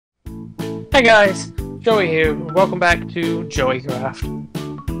Hey guys, Joey here. Welcome back to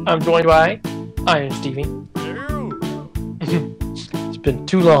JoeyCraft. I'm joined by Stevie. It's been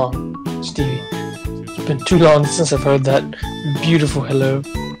too long, Stevie. It's been too long since I've heard that beautiful hello.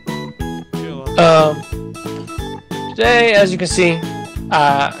 Today, as you can see,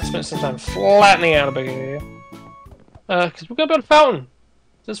 I spent some time flattening out a big area. Because we're gonna build a fountain.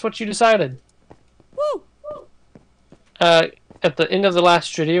 That's what you decided. Woo! At the end of the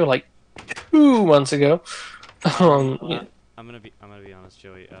last video, like 2 months ago. Yeah. I'm gonna be honest,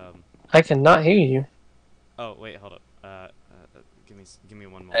 Joey. I cannot hear you. Oh wait, hold up. Give me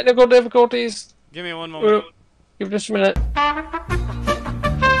one moment. Technical difficulties. Give me one moment. Give just a minute.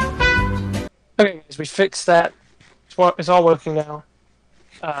 Okay, guys, we fixed that. It's all working now.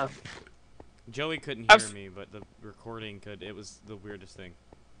 Joey couldn't hear me, but the recording could. It was the weirdest thing.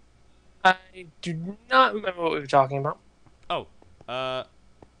 I do not remember what we were talking about. Oh,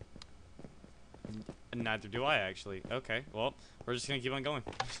 neither do I actually. Okay, well, we're just gonna keep on going.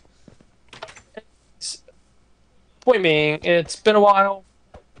 Point being, it's been a while.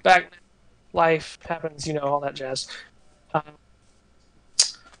 Back, life happens, you know, all that jazz.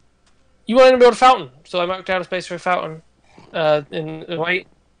 You wanted to build a fountain, so I marked out a space for a fountain. In white,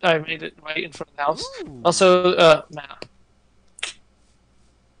 I made it right in front of the house. Ooh. Also, map.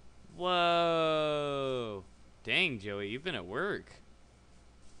 Whoa! Dang, Joey, you've been at work.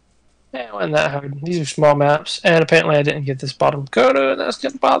 Yeah, it wasn't that hard. These are small maps, and apparently I didn't get this bottom coda, and that's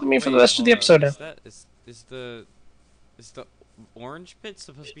gonna bother me for the rest of the episode. Is the orange bit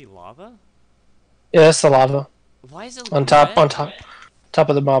supposed to be lava? Yeah, that's the lava. Why is it on top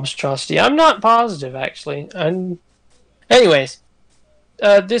of the monstrosity? I'm not positive, actually. Anyways,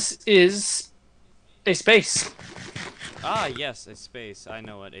 this is a space. Ah, yes, a space. I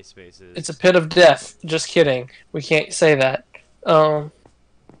know what a space is. It's a pit of death. Just kidding. We can't say that.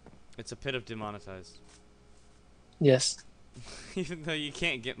 It's a pit of demonetized. Yes. Even though you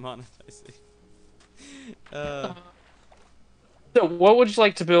can't get monetized. So, what would you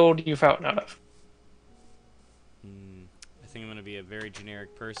like to build your fountain out of? I think I'm going to be a very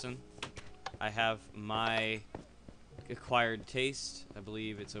generic person. I have my acquired taste. I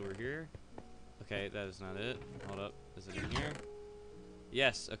believe it's over here. Okay, that is not it. Hold up. Is it in here?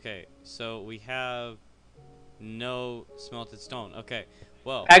 Yes, okay. So we have no smelted stone. Okay,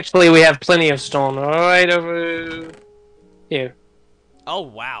 well. Actually, we have plenty of stone right over here. Oh,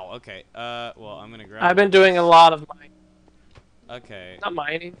 wow. Okay. Well, I'm going to grab I've been doing a lot of mining. Okay. Not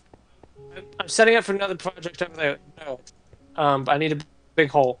mining. I'm setting up for another project over there. No. I need a big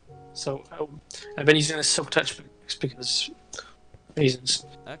hole. So I've been using this silk touch because reasons.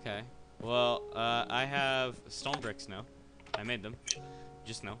 Okay. Well, I have stone bricks now. I made them.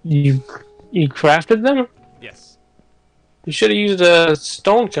 Just now. You crafted them? Yes. You should have used a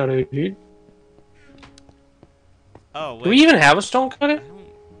stone cutter, dude. Oh, wait. Do we even have a stone cutter? I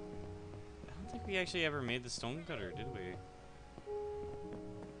don't think we actually ever made the stone cutter, did we?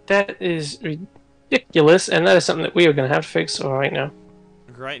 That is ridiculous, and that is something that we are going to have to fix right now.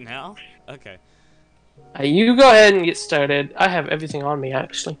 Right now? Okay. You go ahead and get started. I have everything on me,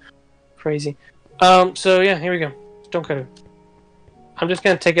 actually. Crazy. So yeah, here we go. Stone cutter. I'm just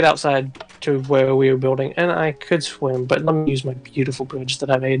going to take it outside to where we were building, and I could swim, but let me use my beautiful bridge that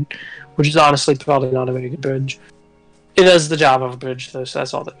I made, which is honestly probably not a very good bridge. It does the job of a bridge, though, so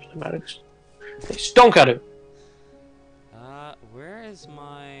that's all that really matters. Okay, stone cutter. Where is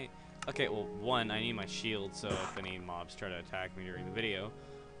my... Okay, well, one, I need my shield, so if any mobs try to attack me during the video.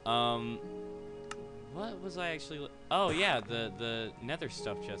 What was I actually... Oh, yeah, the nether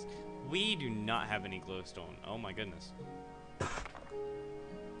stuff chest. We do not have any glowstone. Oh, my goodness.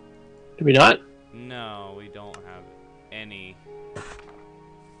 Do we not? No, we don't have any.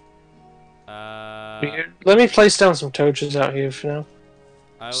 Let me place down some torches out here for now.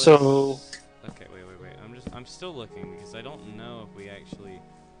 Okay, wait. I'm still looking because I don't know if we actually...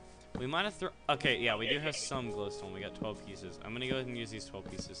 We might have Okay, yeah, we do have some glowstone. We got 12 pieces. I'm gonna go ahead and use these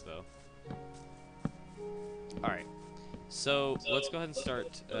 12 pieces, though. Alright. So, let's go ahead and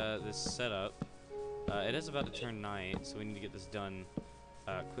start this setup. It is about to turn night, so we need to get this done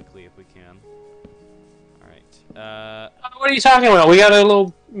quickly if we can. Alright. What are you talking about? We got a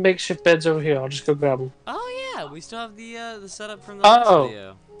little makeshift beds over here. I'll just go grab them. Oh, yeah, we still have the setup from the last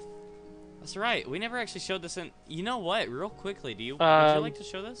video. That's right. We never actually showed this in... You know what? Real quickly, would you like to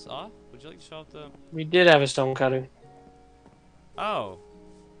show this off? Would you like to show off the... We did have a stone cutter. Oh.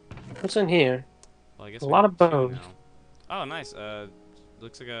 What's in here? Well, I guess a lot of bows. Oh, nice.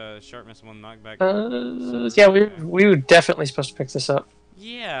 Looks like a sharpness 1 knockback. Yeah, we were definitely supposed to pick this up.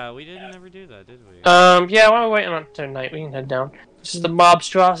 Yeah, we didn't ever do that, did we? Yeah, while we're waiting on tonight, we can head down. This is the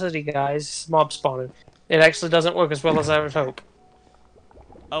mobstrosity, guys. This is mob spawning. It actually doesn't work as well as I would hope.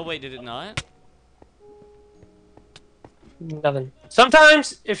 Oh wait, did it not? Nothing.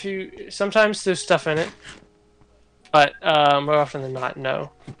 Sometimes there's stuff in it, but more often than not,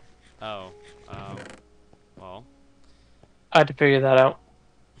 no. Oh, well, I had to figure that out.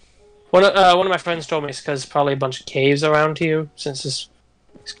 One of my friends told me it's because probably a bunch of caves around here, since it's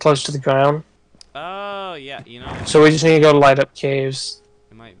close to the ground. oh yeah, you know, So we just need to go light up caves.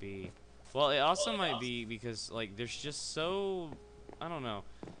 it might be. Well, it also might be because like there's just so, I don't know.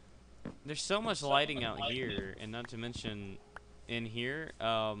 There's so much lighting out here, and not to mention in here.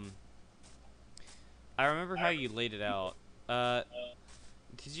 I remember how you laid it out. Uh,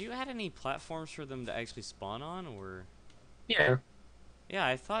 did you add any platforms for them to actually spawn on, or? Yeah. Yeah,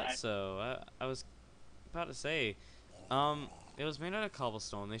 I thought so. I was about to say, it was made out of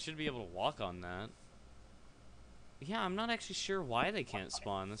cobblestone. They should be able to walk on that. Yeah, I'm not actually sure why they can't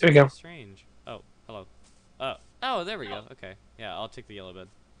spawn. That's There we really go. strange. Oh, hello. Oh, there we go. Okay. Yeah, I'll take the yellow bed.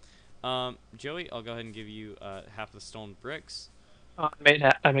 Joey, I'll go ahead and give you half the stone bricks.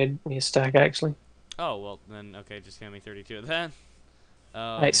 I made me a stack actually. Oh, well, then, okay, just hand me 32 of that.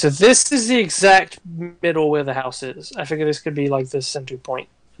 Alright, so this is the exact middle where the house is. I figure this could be like the center point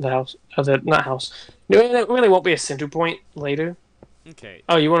of the house. Of the not house. No, it really won't be a center point later. Okay.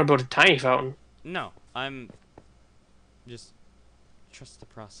 Oh, you want to build a tiny fountain? No, I'm just trust the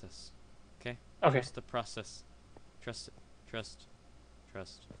process. Okay? Okay. Trust the process. Trust it.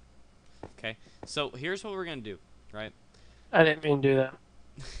 Trust. Okay. So here's what we're gonna do, right? I didn't mean to do that.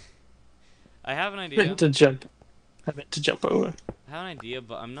 I have an I idea. meant to jump. I meant to jump over. I have an idea,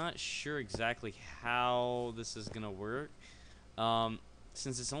 but I'm not sure exactly how this is gonna work.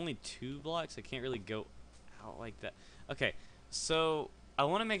 Since it's only 2 blocks, I can't really go out like that. Okay, so I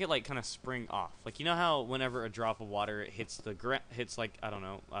want to make it like kind of spring off. Like, you know how whenever a drop of water hits the hits like, I don't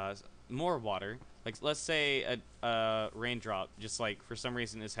know, more water. Like, let's say a raindrop just like for some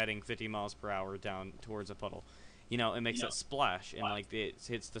reason is heading 50 miles per hour down towards a puddle. You know, it makes that splash and like it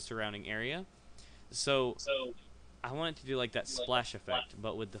hits the surrounding area. So I want it to do like that splash effect,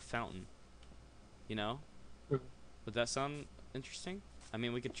 but with the fountain. You know? Would that sound interesting? I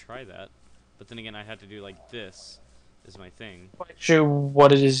mean, we could try that, but then again, I'd have to do like this is my thing. Quite sure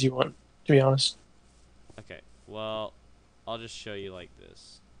what it is you want, to be honest. Okay, well, I'll just show you like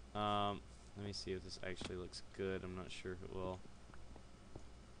this. Let me see if this actually looks good. I'm not sure if it will.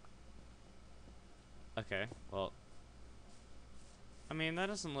 Okay, well, I mean, that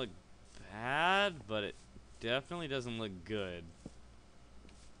doesn't look bad, but it definitely doesn't look good.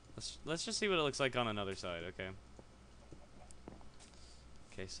 Let's just see what it looks like on another side, okay?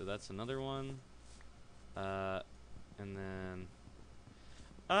 Okay, so that's another one. And then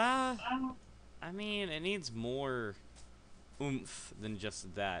I mean, it needs more oomph than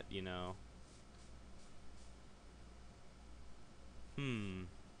just that, you know.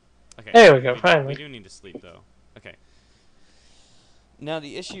 Okay. There we go, We finally. do need to sleep though. Okay. Now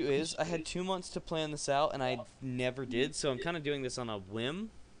the issue is I had 2 months to plan this out and I never did, so I'm kind of doing this on a whim.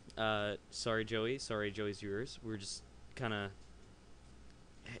 Sorry Joey, sorry Joey's viewers. We're just kind of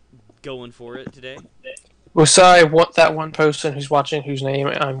going for it today. Well, sorry, what that one person who's watching, whose name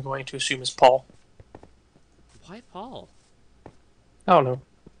I'm going to assume is Paul. Why Paul? I don't know.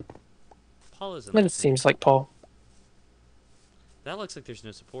 Paul is a I mean, it nice name. seems like Paul. That looks like there's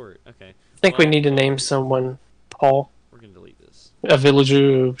no support. Okay. I think we Well, need to name someone Paul. we're gonna delete this. A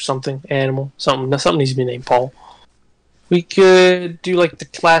villager or something, animal, something. Something needs to be named Paul. We could do like the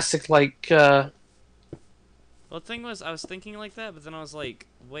classic, like. Well, the thing was, I was thinking like that, but then I was like,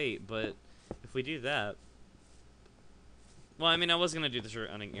 wait, but if we do that, well, I mean, I was gonna do the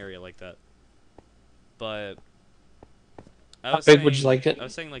surrounding area like that, but I How was big saying, would you like it? I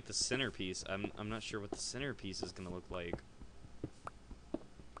was saying like the centerpiece. I'm not sure what the centerpiece is gonna look like.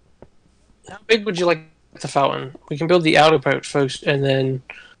 How big would you like the fountain? We can build the outer part first, and then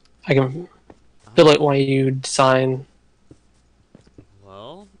I can fill it while you design.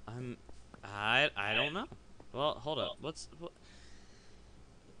 Well, I don't know. Well, hold up. What?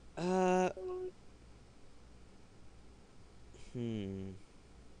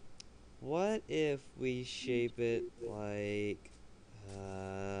 What if we shape it like,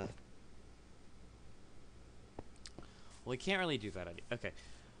 well, we can't really do that idea. Okay.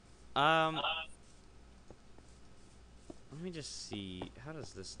 Let me just see. How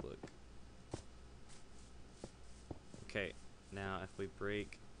does this look? Okay. Now, if we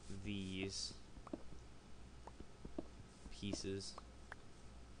break these pieces,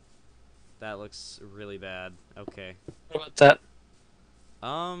 that looks really bad. Okay. What about that?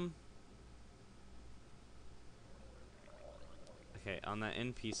 I Okay, on that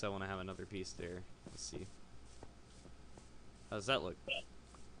end piece, I want to have another piece there. Let's see. How does that look?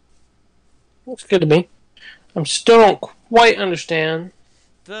 Looks good to me. I'm still don't quite understand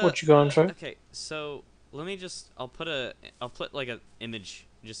what you're going for. Okay, so let me just I'll put like an image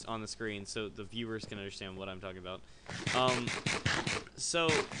just on the screen so the viewers can understand what I'm talking about. So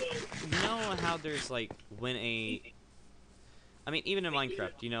you know how there's like when I mean even in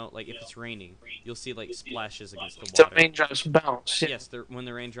Minecraft, you know, like if it's raining, you'll see like splashes against the The water. raindrops bounce. Yeah. Yes, when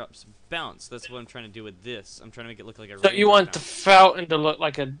the raindrops bounce. That's what I'm trying to do with this. I'm trying to make it look like a So raindrop you want bounce. the fountain to look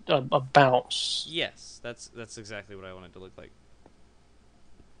like a bounce. Yes, that's exactly what I want it to look like.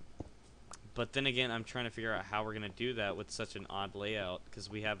 But then again, I'm trying to figure out how we're gonna do that with such an odd layout because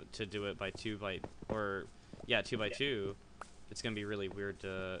we have to do it by 2 by 2. It's gonna be really weird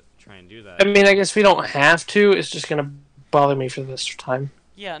to try and do that. I mean, I guess we don't have to. It's just gonna bother me for this time.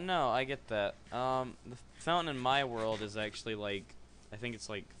 Yeah, no, I get that. The fountain in my world is actually like, I think it's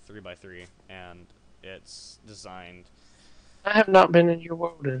like 3 by 3, and it's designed. I have not been in your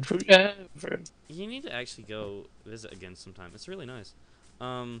world in forever. You need to actually go visit again sometime. It's really nice.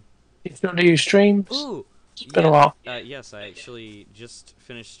 You still do streams? Ooh, It's been a while. yes, I actually just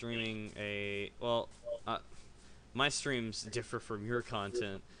finished streaming my streams differ from your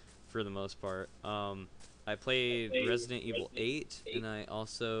content for the most part. I played Resident Evil 8, and I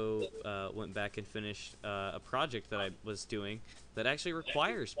also went back and finished a project that I was doing that actually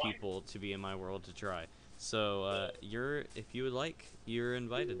requires people to be in my world to try. So if you would like, you're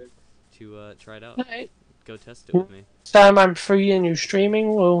invited to try it out. Alright. Go test it with me. Next time I'm free and you're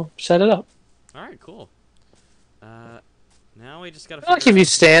streaming, we'll set it up. All right, cool. Now we just gotta. I feel like if you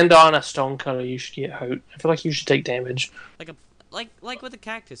stand on a stone cutter, you should get hurt. I feel like you should take damage. Like with the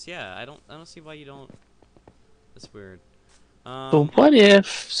cactus, yeah. I don't see why you don't. That's weird. So what if?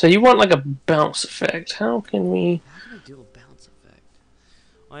 So you want like a bounce effect? How can we? How can I do a bounce effect?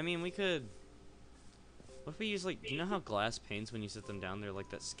 Well, I mean, we could. What if we use like? Do you know how glass panes, when you sit them down, they're like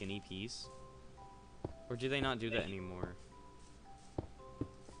that skinny piece? Or do they not do that anymore?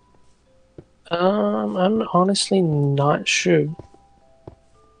 I'm honestly not sure.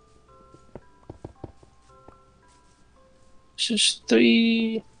 It's just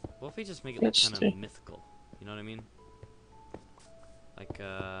 3. What if we just make it look kind of mythical? You know what I mean? Like,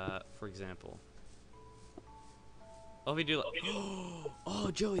 for example. What if we do like...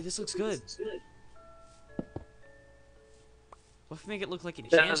 Oh, Joey, this looks good! What if we make it look like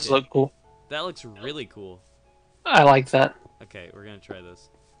enchanted? That does look cool. That looks really cool. I like that. Okay, we're gonna try this.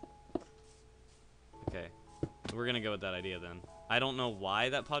 Okay. We're gonna go with that idea then. I don't know why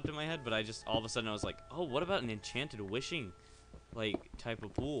that popped in my head, but I just, all of a sudden I was like, oh, what about an enchanted wishing, like, type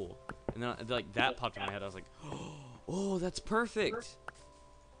of pool? And then, like, that popped in my head. I was like, oh, that's perfect!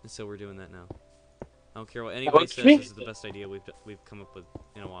 And so we're doing that now. I don't care what anybody says, this is the best idea we've come up with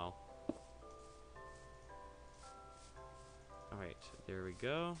in a while. Alright, there we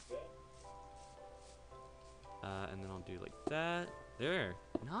go. And then I'll do like that. There.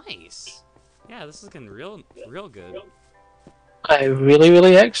 Nice! Yeah, this is looking real good. I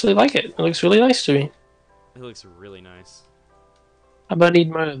really actually like it. It looks really nice to me. It looks really nice. I might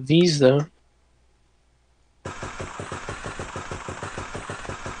need more of these though.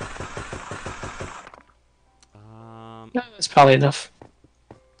 No, that's probably enough.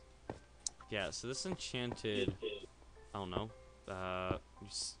 Yeah, so this enchanted, I don't know,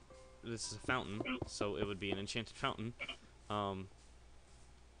 this is a fountain, so it would be an enchanted fountain. I'm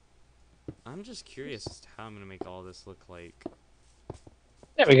just curious as to how I'm gonna make all this look like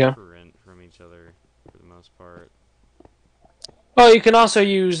There we go. different from each other for the most part. Well, you can also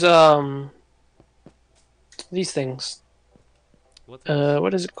use these things.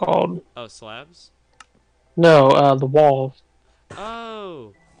 What is it called? Oh, slabs? No, the walls.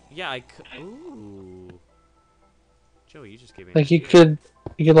 Oh, yeah, I could. Ooh, Joey, you just gave me. Like you could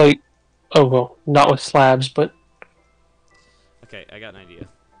like, oh well, not with slabs, but. Okay, I got an idea.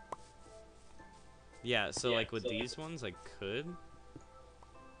 Yeah, so like with these ones, I could.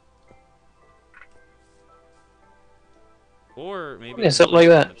 Or maybe something like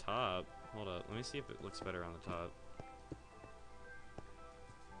that. On the top. Hold up, let me see if it looks better on the top.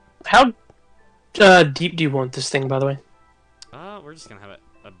 How deep do you want this thing, by the way? We're just gonna have it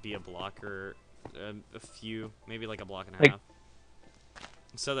be a block or a few, maybe like a block and a Like, half,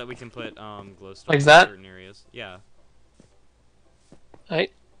 so that we can put glowstone like in that? certain areas. Yeah.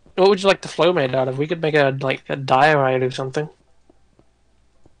 Right. What would you like the flow made out of? We could make a a diorite or something.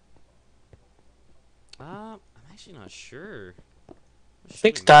 I'm actually not sure. I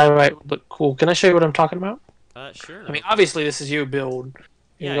think diorite would look cool. Can I show you what I'm talking about? Sure. I mean, obviously this is your build.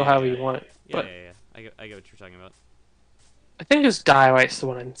 You can go however you want it. Yeah, But yeah. I get what you're talking about. I think it's diorite's the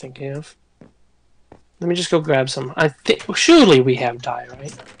one I'm thinking of. Let me just go grab some. I think surely we have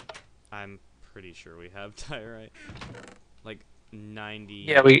diorite. I'm pretty sure we have diorite. Like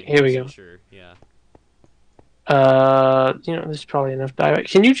Yeah, we here we go. 99% sure. Yeah. There's probably enough diorite.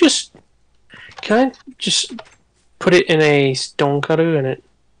 Can I just put it in a stone cutter and it?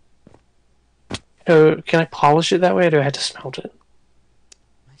 Oh, can I polish it that way, or do I have to smelt it?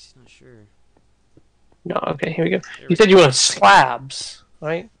 I'm actually not sure. No. Okay, here we go. There You we said go. you wanted slabs,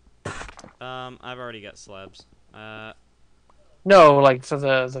 right? I've already got slabs. No, like for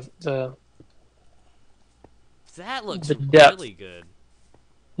That looks the depth. really good.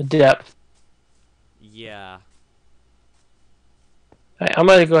 The depth. Yeah. Right, I'm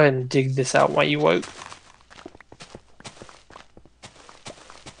gonna go ahead and dig this out while you work.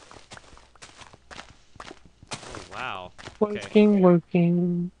 Oh wow. Okay.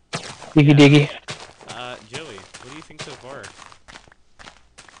 Working. Diggy Yeah. diggy. Joey, what do you think so far?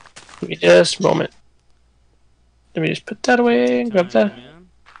 Give me just a moment. Let me just put that away Take and your grab time, that. man.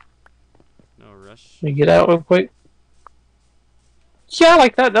 No rush. Let me get out real quick. Yeah, I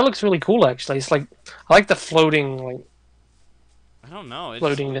like that. That looks really cool, actually. It's like I like the floating, I don't know. It just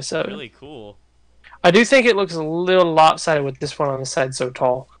looks floatiness of it. really cool. I do think it looks a little lopsided with this one on the side so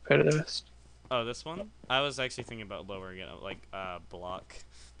tall compared to the rest. Oh, this one? I was actually thinking about lowering it, like, block.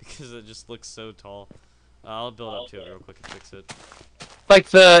 Because it just looks so tall. I'll build up to it real quick and fix it. Like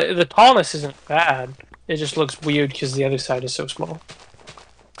the tallness isn't bad. It just looks weird because the other side is so small.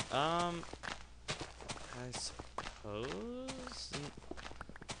 I suppose...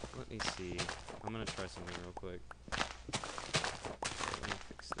 Let me see. I'm gonna try something real quick. Okay, let me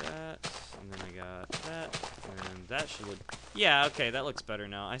fix that. And then I got that. And that should look... Yeah, okay, that looks better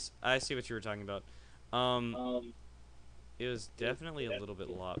now. I see what you were talking about. It was definitely a little bit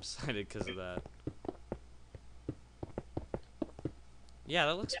lopsided because of that. Yeah,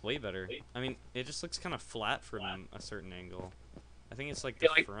 that looks way better. I mean, it just looks kind of flat from a certain angle. I think it's like the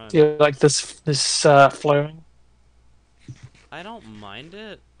front. Do you like this flowing? I don't mind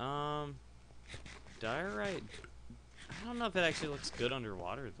it. Diorite. I don't know if it actually looks good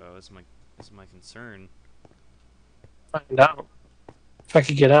underwater though. Is my concern. Find out. If I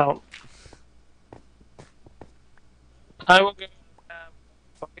could get out. I will go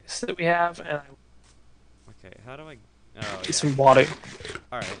buckets that we have and I will Okay, how do I... Oh, get yeah. some water.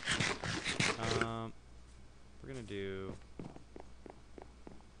 Alright. We're gonna do...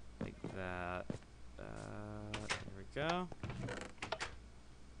 like that. There we go.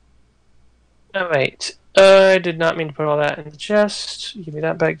 Alright. I did not mean to put all that in the chest. Give me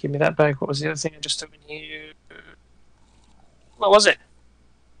that back, give me that back. What was the other thing I just took in here? What was it?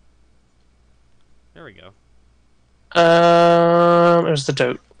 There we go. It was the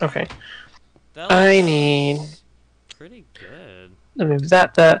dote. Okay. That I looks need... pretty good. Let me move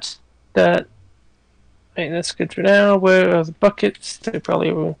that. Hey, that's good for now. Where are the buckets? They're probably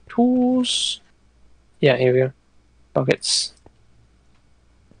over tools. Yeah, here we go. Buckets.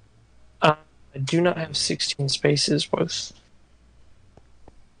 I do not have 16 spaces worth.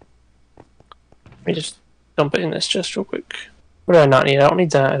 Let me just dump it in this chest real quick. What do I not need? I don't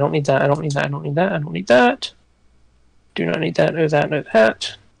need that. I don't need that. I don't need that. I don't need that. I don't need that. Do not need that. No that. No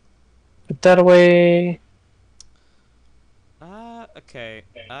that. Put that away. Okay.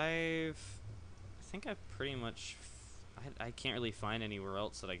 I think I've pretty much... I can't really find anywhere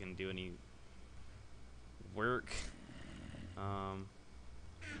else that I can do any work.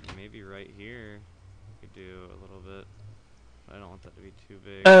 Maybe right here I could do a little bit. But I don't want that to be too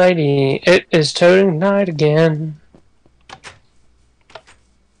big. Alrighty. It is totem night again.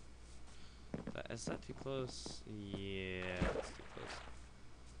 Is that too close? Yeah, that's too close.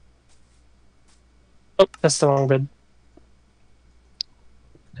 Oh, that's the wrong bed.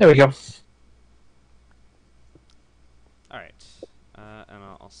 There we go. Alright. And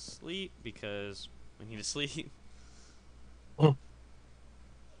I'll sleep because we need to sleep.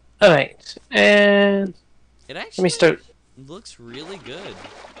 Alright, and It let actually me start. looks really good.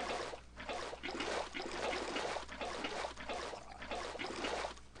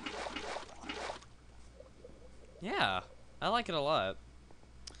 Yeah, I like it a lot.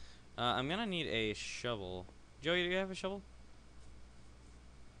 I'm gonna need a shovel. Joey, do you have a shovel?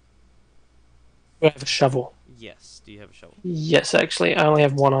 Do I have a shovel? Yes. Do you have a shovel? Yes, actually, I only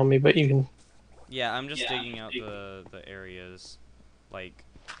have one on me, but you can. Yeah, I'm just digging out the areas, like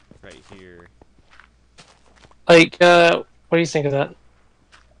right here. Like, what do you think of that?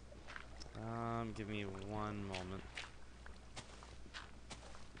 Give me one moment.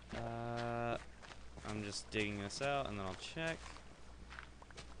 I'm just digging this out, and then I'll check.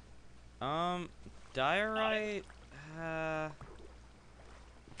 Diorite. I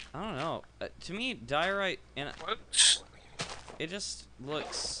don't know. To me, diorite and Quotes. it just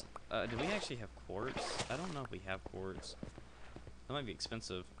looks. Do we actually have quartz? I don't know if we have quartz. That might be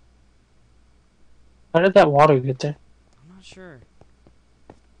expensive. How did that water get there? I'm not sure.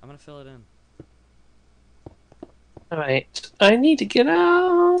 I'm gonna fill it in. Alright. I need to get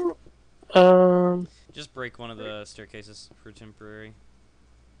out. Just break one of the staircases for temporary.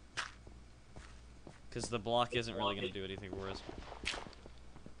 Because the block isn't really gonna do anything for us.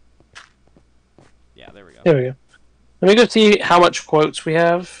 Yeah, there we go. There we go. Let me go see how much quotes we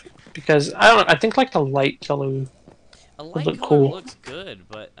have. Because, I don't know, I think like a light yellow A would light look color cool. looks good,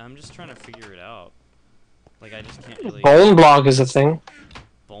 but I'm just trying to figure it out. Like, I just can't really... Bone block is a thing.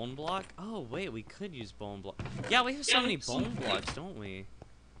 Bone block? Oh, wait, we could use bone block. Yeah, we have so many bone blocks, don't we?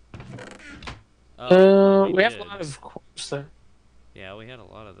 Oh, We have did. a lot of quotes though. Yeah, we had a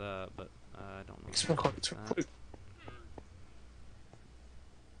lot of that, but I don't know. Some quotes.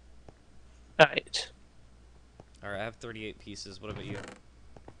 Alright. Alright, I have 38 pieces. What about you?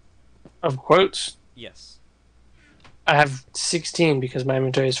 Of quotes? Yes. I have 16 because my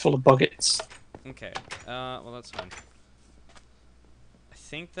inventory is full of buckets. Okay. Well, that's fine. I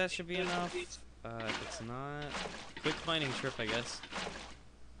think that should be enough. If it's not... Quick mining trip, I guess.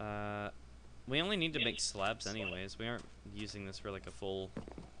 We only need to make slabs anyways. We aren't using this for, like, a full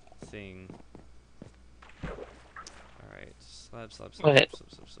thing. Alright. Slab.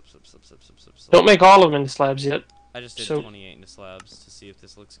 Don't make all of them into slabs yet. I just did So- 28 into slabs to see if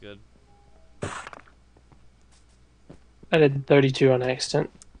this looks good. I did 32 on accident.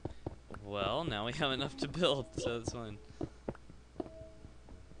 Well, now we have enough to build, so that's fine.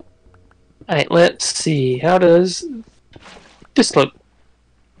 Alright, let's see. How does this look?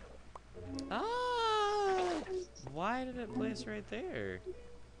 Ah! Why did it place right there?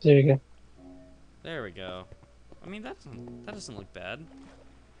 There you go. There we go. I mean, that doesn't look bad.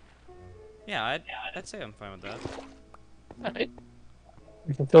 Yeah, I'd say I'm fine with that. Alright.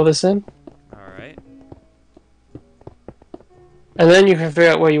 We can fill this in. Alright. And then you can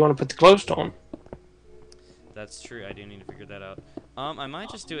figure out where you want to put the glowstone. That's true, I do need to figure that out. I might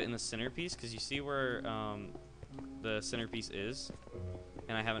just do it in the centerpiece, because you see where, the centerpiece is?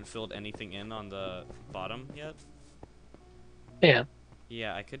 And I haven't filled anything in on the bottom yet? Yeah.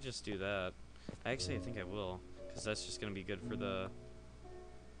 Yeah, I could just do that. Actually, I think I will, because that's just going to be good for the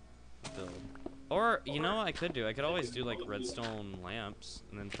build. Or, you know what I could do? I could always do, like, redstone lamps,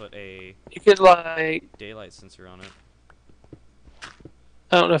 and then put a You could, like... daylight sensor on it.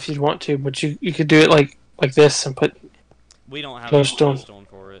 I don't know if you'd want to, but you could do it like this and put... We don't have Glowstone. glowstone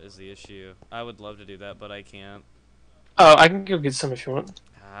for it, is the issue. I would love to do that, but I can't. Oh, I can go get some if you want.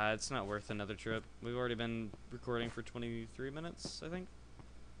 It's not worth another trip. We've already been recording for 23 minutes, I think.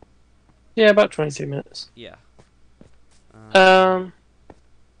 Yeah, about 23 minutes. Yeah. Um...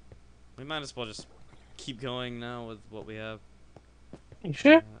 We might as well just keep going now with what we have. You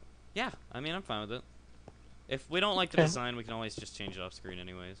sure? Yeah, I mean, I'm fine with it. If we don't like the Okay. design, we can always just change it off screen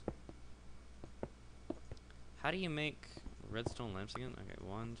anyways. How do you make redstone lamps again? Okay,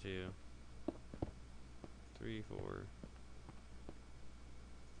 1, 2, 3,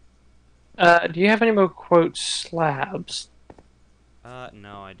 4. Do you have any more quote slabs?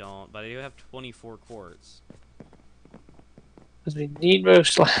 No, I don't. But I do have 24 quartz. Because we need more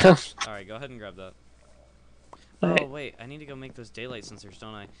slabs. Alright, go ahead and grab that. Alright. Oh, wait. I need to go make those daylight sensors,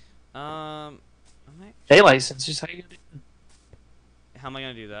 don't I? Daylight sensors, how you gonna do How am I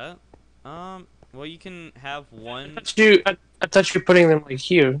gonna do that? Well, you can have one... I thought you were putting them like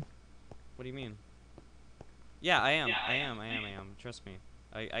here. What do you mean? Yeah, I am. Trust me.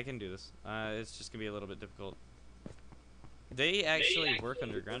 I can do this. It's just gonna be a little bit difficult. They actually work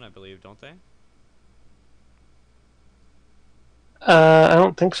underground, I believe, don't they? I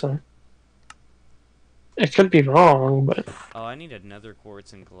don't think so. It could be wrong, but... Oh, I need another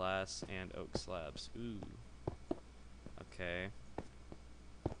quartz and glass and oak slabs. Ooh. Okay.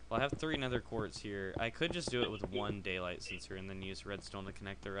 Well, I have 3 nether quartz here. I could just do it with 1 daylight sensor and then use redstone to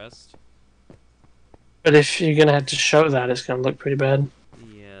connect the rest. But if you're gonna have to show that, it's gonna look pretty bad.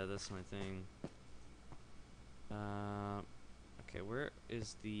 Yeah, that's my thing. Okay, where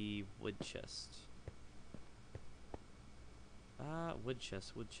is the wood chest? Wood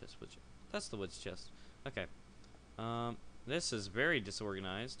chest. That's the wood chest. Okay. This is very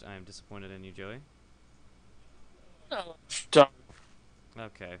disorganized. I am disappointed in you, Joey. Oh, dumb.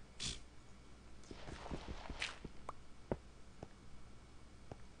 Okay.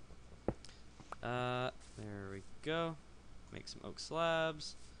 There we go. Make some oak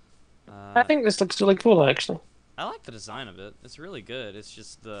slabs. I think this looks really cool, actually. I like the design of it. It's really good. It's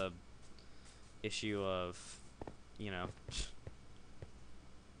just the issue of, you know.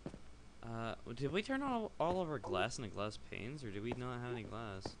 Did we turn on all of our glass into glass panes, or did we not have any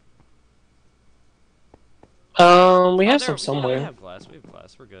glass? We have some Yeah, somewhere. we have glass. We have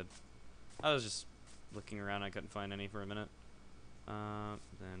glass. We're good. I was just looking around. I couldn't find any for a minute.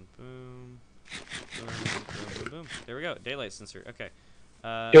 Then boom, boom, boom, boom, boom. There we go. Daylight sensor. Okay.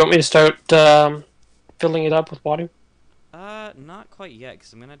 You want me to start filling it up with water? Not quite yet,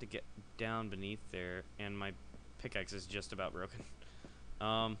 because I'm gonna have to get down beneath there, and my pickaxe is just about broken.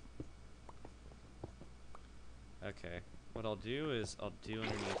 Okay. What I'll do is I'll do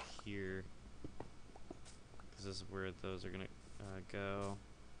underneath here, because this is where those are gonna go.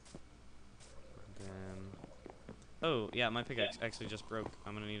 And then, oh yeah, my pickaxe actually just broke.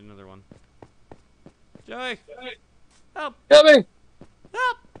 I'm gonna need another one. Joey, help! Coming.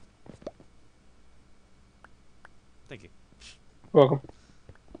 Help! Thank you. Welcome.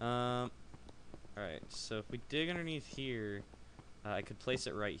 Alright, so if we dig underneath here, I could place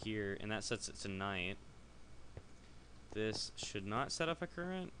it right here, and that sets it to night. This should not set off a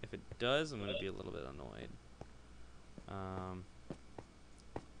current. If it does, I'm going to be a little bit annoyed.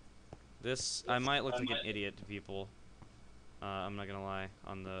 This, I might look like an idiot to people. I'm not going to lie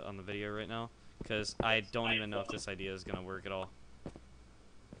on the video right now, because I don't even know if this idea is going to work at all.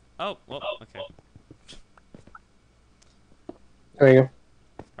 Oh, well, okay. There you go.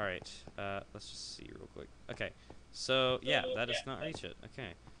 Alright, let's just see real quick. Okay, so, yeah, that does not reach it.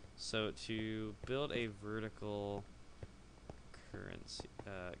 Okay, so to build a vertical current,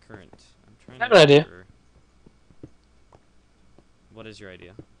 I'm trying to I have an idea. remember. What is your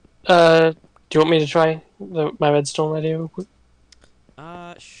idea? Do you want me to try my redstone idea real quick?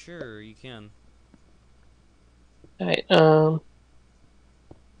 Sure, you can. Alright,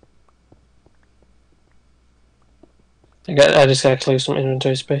 I just gotta clear some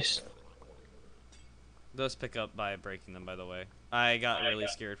inventory space. Those pick up by breaking them, by the way. I got really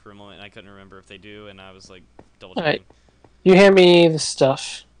scared for a moment, and I couldn't remember if they do, and I was like double checking. Alright, you hand me the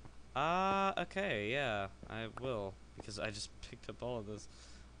stuff. Okay, yeah, I will, because I just picked up all of this.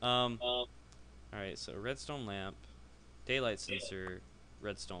 Alright, so redstone lamp, daylight sensor,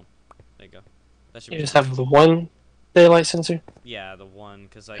 redstone. There you go. That should You be just have the one daylight sensor. yeah, the one,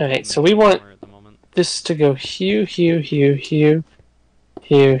 because I Alright, can't so make we any want more at the moment. this to go here, here, here, here,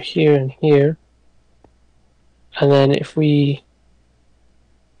 here, here, and here. And then if we...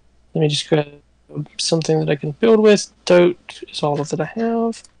 Let me just grab something that I can build with. Dote is all of that I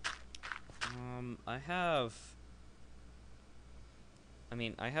have. I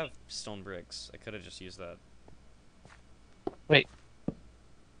have stone bricks. I could have just used that. Wait.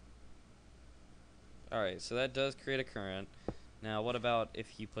 Alright, so that does create a current. Now, what about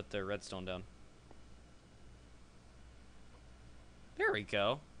if you put the redstone down? There we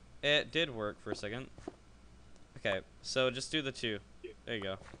go. It did work for a second. Okay, so just do the two. There you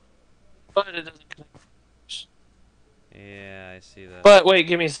go. But it doesn't connect. Yeah, I see that. But wait,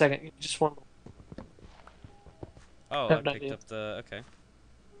 give me a second. Just one more. Oh, I have I an picked idea. up the... Okay.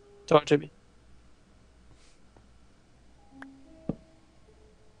 Talk to me.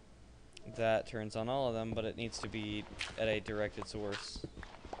 That turns on all of them, but it needs to be at a directed source.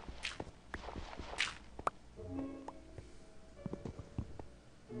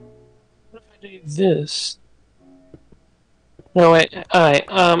 What if I do this? No, wait. Alright,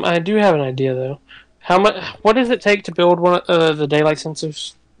 I do have an idea, though. How much? What does it take to build one of the daylight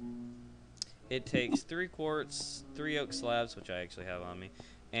sensors? It takes 3 quartz, 3 oak slabs, which I actually have on me,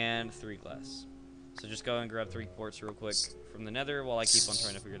 and 3 glass. So just go and grab 3 quartz real quick from the nether while I keep on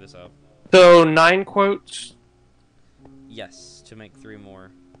trying to figure this out. So, 9 quotes? Yes, to make 3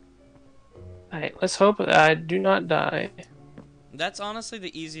 more. Alright, let's hope that I do not die. That's honestly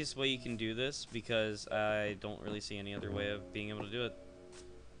the easiest way you can do this, because I don't really see any other way of being able to do it.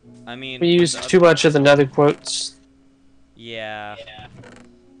 I mean... We used too much of the nether quotes. Yeah.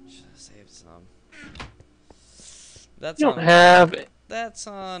 Should have saved some. That's You don't have... That's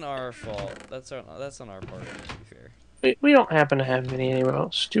on our fault. That's on our part, to be fair. We don't happen to have many anywhere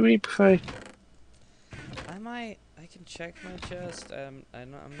else. Do we? I can check my chest. I'm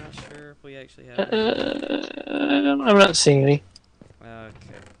not sure if we actually have any. I'm not seeing any.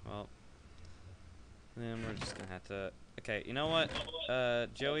 Okay, well. Then we're just gonna have to... Okay, you know what?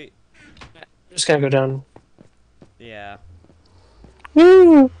 Joey? I'm just gonna go down. Yeah.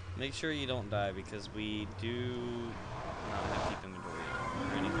 Woo! Make sure you don't die, because we do not have deep inventory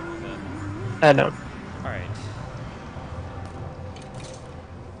or anything like that. I don't. Alright.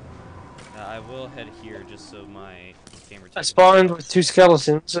 I will head here just so my camera... I spawned with 2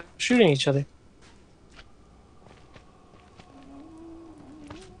 skeletons shooting each other.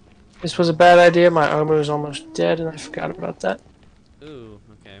 This was a bad idea. My armor is almost dead, and I forgot about that. Ooh,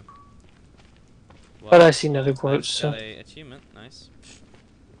 okay. Well, But I see nether I quartz, just so. got a achievement. Nice.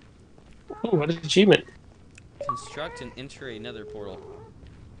 Ooh, what an achievement. Construct and enter a nether portal.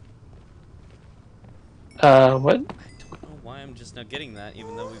 What? I don't know why I'm just now getting that,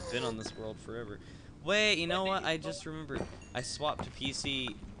 even though we've been on this world forever. Wait, you know what? I just remembered. I swapped to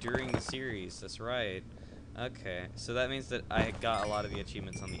PC during the series. That's right. Okay, so that means that I got a lot of the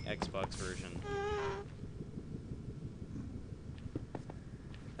achievements on the Xbox version.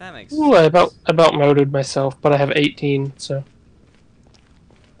 That makes Ooh, I sense. about modded myself, but I have 18, so.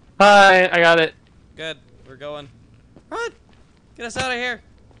 Hi, I got it. Good, we're going. Run! Get us out of here!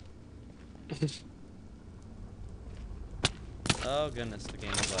 Oh goodness, the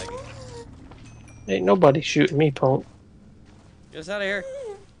game is laggy. Ain't nobody shooting me, punk. Get us out of here!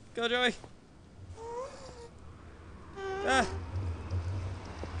 Go, Joey! Ah!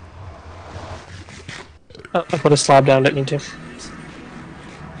 Oh, I put a slab down, didn't mean to.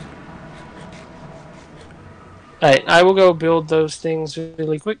 Alright, I will go build those things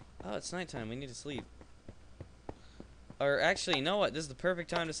really quick. Oh, it's nighttime. We need to sleep. Or actually, you know what? This is the perfect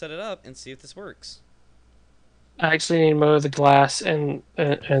time to set it up and see if this works. I actually need to mow the glass and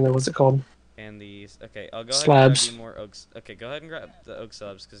what's it called? And these. Okay, I'll go ahead and grab Slabs. you more oaks. Okay, go ahead and grab the oak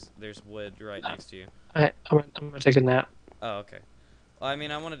slabs because there's wood right next to you. I'm gonna take a nap. Oh, okay. Well, I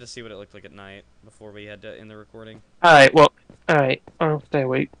mean, I wanted to see what it looked like at night before we had to end the recording. Alright, well, alright. I'll stay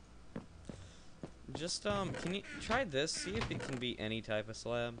awake. Just, can you try this? See if it can be any type of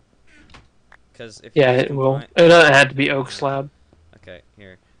slab. Because if Yeah, you it will. combine... It doesn't have to be oak slab. Okay,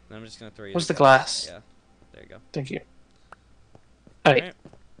 here. Then I'm just gonna throw you What's the the glass? Yeah, there you go. Thank you. Alright.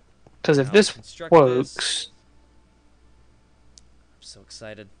 Because if Now this construct works... this. I'm so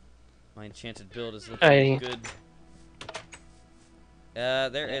excited. My enchanted build is looking good.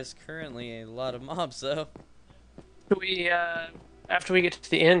 There is currently a lot of mobs, though. We, after we get to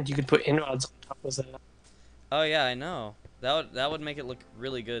the end, you could put inrods on top of that. Oh yeah, I know. That would make it look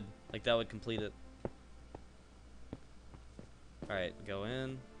really good. Like that would complete it. All right, go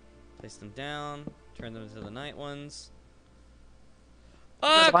in, place them down, turn them into the night ones.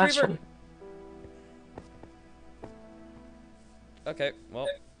 Ah, The last creeper! one. Okay, well,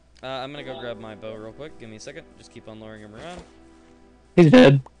 I'm gonna go grab my bow real quick. Give me a second. Just keep on lowering him around. He's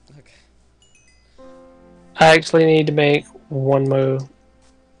dead. Okay. I actually need to make one more.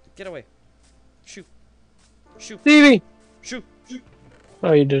 Get away. Shoot. Shoot. Stevie! Shoot.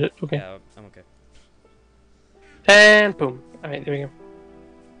 Oh, you did it. Okay. Yeah, I'm okay. And boom. Alright, there we go.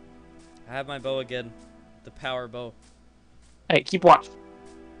 I have my bow again. The power bow. Hey, keep watch.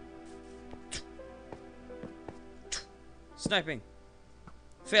 Sniping.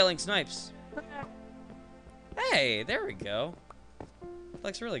 Failing snipes. Hey, there we go.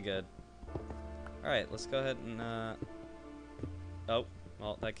 Looks really good. Alright, let's go ahead and, oh,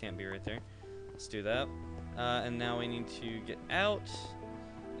 well, that can't be right there. Let's do that. And now we need to get out.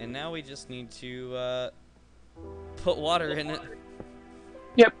 And now we just need to, put water in it.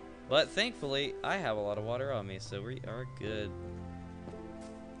 Yep. But thankfully, I have a lot of water on me, so we are good.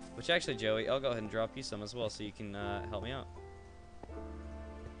 Which actually, Joey, I'll go ahead and drop you some as well so you can, help me out.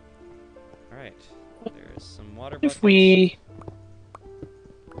 Alright. There's some water buckets. If we...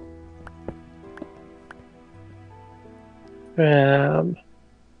 The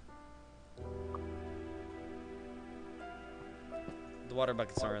water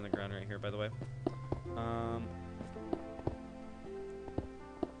buckets are on the ground right here, by the way.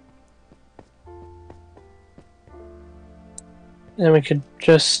 Then we could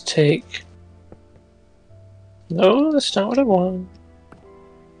just take... No, that's not what I want.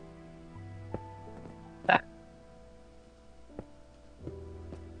 That.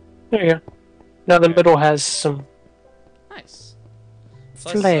 There you go. Now the middle has some... Nice.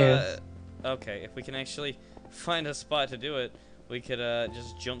 Flair. Okay, if we can actually find a spot to do it, we could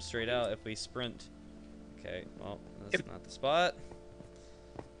just jump straight out if we sprint. Okay, well, that's not the spot.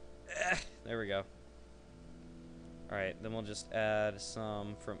 There we go. Alright, then we'll just add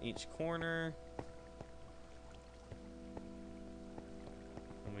some from each corner.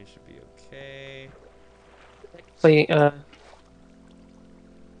 And we should be okay.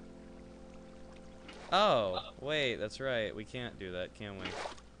 Oh, wait, that's right. We can't do that, can we?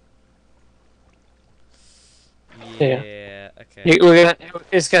 Yeah, okay.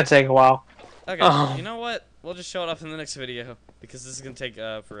 It's gonna take a while. Okay, you know what? We'll just show it off in the next video, because this is gonna take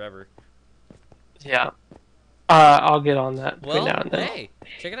forever. Yeah. I'll get on that Well, now and then. hey,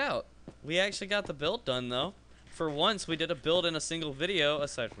 check it out. We actually got the build done, though. For once, we did a build in a single video,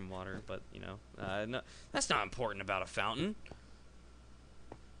 aside from water, but, you know, no, that's not important about a fountain.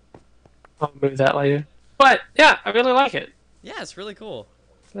 I'll move that later. But yeah, I really like it. Yeah, it's really cool.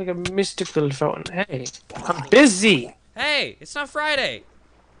 Like a mystical fountain. Hey, I'm busy. Hey, it's not Friday.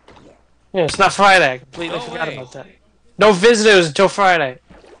 Yeah, it's not Friday. I completely Go forgot away. about that. No visitors until Friday.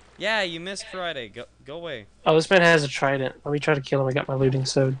 Yeah, you missed Friday. Go away. Oh, this man has a trident. Let me try to kill him. I got my looting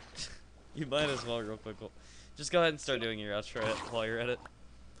sword. You might as well real quick. Just go ahead and start doing your outro while you're at it.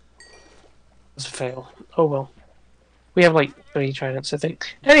 It's a fail. Oh well. We have like 3 tridents, I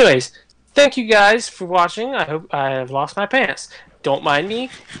think. Anyways, thank you guys for watching. I hope I have lost my pants. Don't mind me.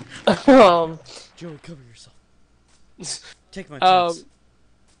 Joey, cover yourself. Take my um, chance.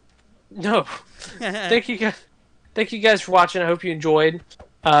 no. Thank you guys for watching. I hope you enjoyed.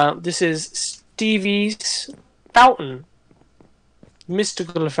 This is Stevie's fountain.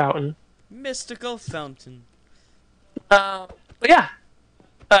 Mystical fountain. Mystical fountain. But yeah.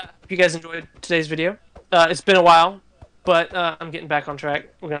 If you guys enjoyed today's video. It's been a while, but I'm getting back on track.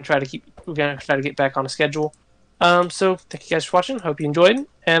 We're gonna try to get back on a schedule. So thank you guys for watching. Hope you enjoyed,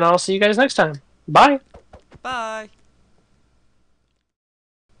 and I'll see you guys next time. Bye. Bye.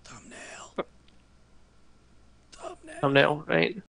 Thumbnail. Thumbnail, right?